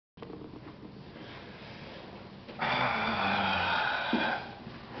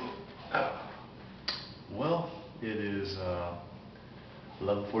Well, it is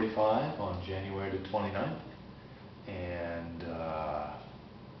 11:45 on January the 29th, and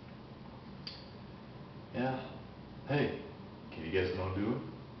yeah, hey, can you guess what I'm doing?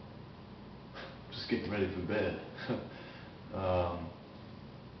 Just getting ready for bed.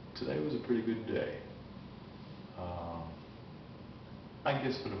 Today was a pretty good day. I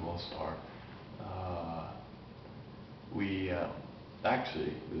guess for the most part. Actually,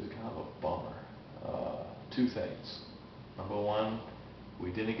 it was kind of a bummer. Two things. Number one,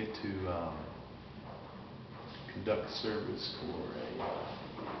 we didn't get to conduct service for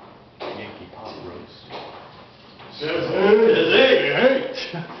a Yankee pot roast. Hey!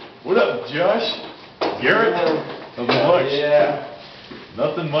 What up, Josh? Garrett? Nothing much. Yeah.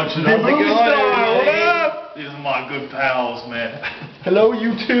 Nothing much at all. What up? These are my good pals, man. Hello,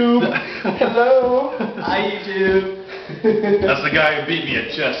 YouTube. Hello. Hi, YouTube. That's the guy who beat me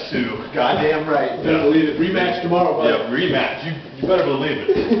at chess, too. Goddamn right. Better believe it. Rematch tomorrow, buddy. Yeah, rematch. You better believe it.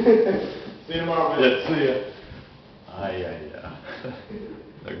 See you tomorrow, man. Yeah, see ya. Yeah.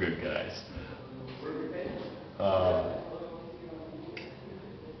 They're good guys.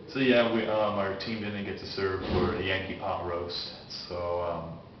 So yeah, our team didn't get to serve for a Yankee pot roast, so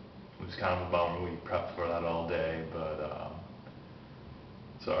it was kind of a bummer. We prepped for that all day, but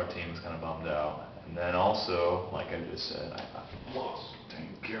so our team was kind of bummed out. And then also, like I just said, I lost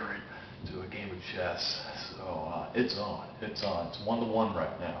to Garrett to a game of chess, so it's on. It's 1-1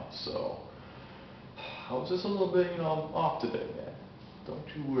 right now. So I was just a little bit, off today, man. Don't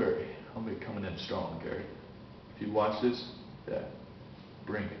you worry, I'll be coming in strong, Gary. If you watch this, yeah.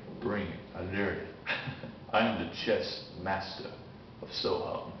 Bring it, I dare you. I am the chess master of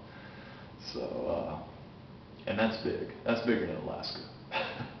Soham. So, and that's big. That's bigger than Alaska.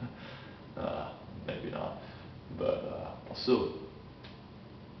 Maybe not. But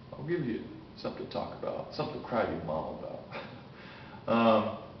I'll give you something to talk about, something to cry to your mom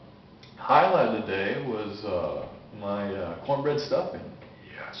about. Highlight of the day was my cornbread stuffing.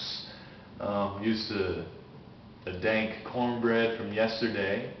 Yes. Used the dank cornbread from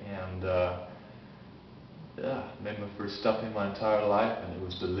yesterday, and yeah, made my first stuffing in my entire life, and it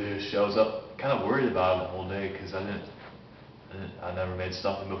was delicious. I was up kind of worried about it the whole day because I never made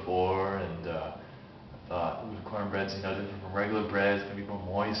stuffing before, and I thought, ooh, the cornbread's different from regular bread. It's gonna be more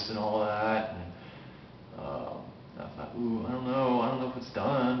moist and all that, and I thought, ooh, I don't know if it's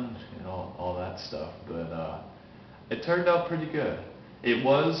done, all that stuff, but it turned out pretty good. It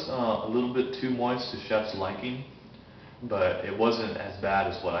was a little bit too moist to chef's liking, but it wasn't as bad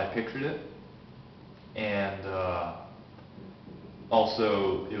as what I pictured it. And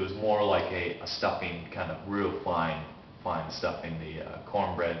also, it was more like a stuffing, kind of real fine stuffing. The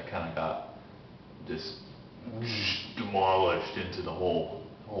cornbread kind of got just demolished into the whole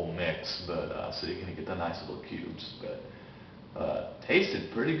mix, but so you can get the nice little cubes. But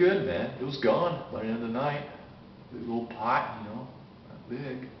tasted pretty good, man. It was gone by the end of the night. Big little pot, not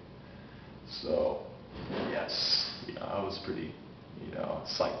big. So yes, I was pretty,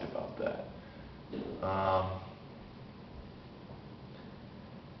 psyched about that.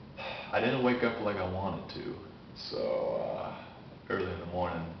 I didn't wake up like I wanted to, so early in the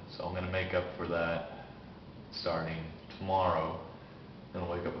morning. So I'm gonna make up for that starting tomorrow. I'm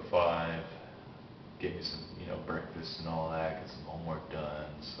gonna wake up at 5, get me some, breakfast and all that, get some homework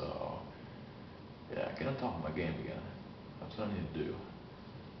done. So yeah, get on top of my game again. That's what I need to do.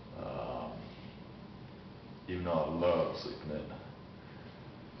 Even though I love sleeping in.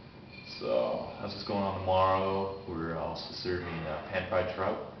 So that's what's going on tomorrow. We're also serving pan-fried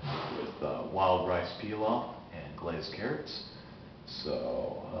trout with wild rice pilaf and glazed carrots.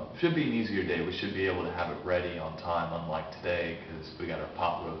 So should be an easier day. We should be able to have it ready on time, unlike today, because we got our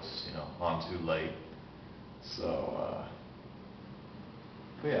pot roast, on too late. So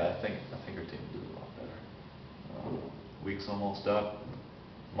but yeah, I think our team will do a lot better. Week's almost up.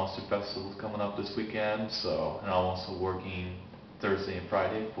 Mustard Festival's coming up this weekend, so, and I'm also working Thursday and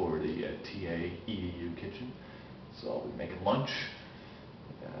Friday for the TA EDU kitchen, so I'll be making lunch,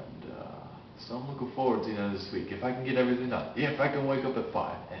 and so I'm looking forward to this week. If I can get everything done, if I can wake up at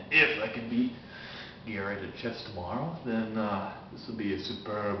 5, and if I can beat Garrett at chess tomorrow, then this will be a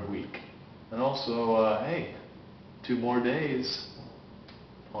superb week. And also, hey, 2 more days.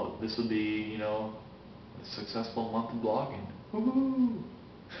 Oh, this will be, a successful month of blogging. Woohoo!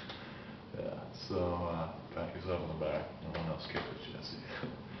 Yeah, so pat yourself on the back. No one else cares, Jesse.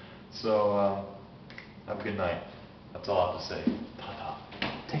 So have a good night. That's all I have to say. Ta-ta.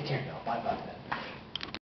 Take care now. Bye-bye.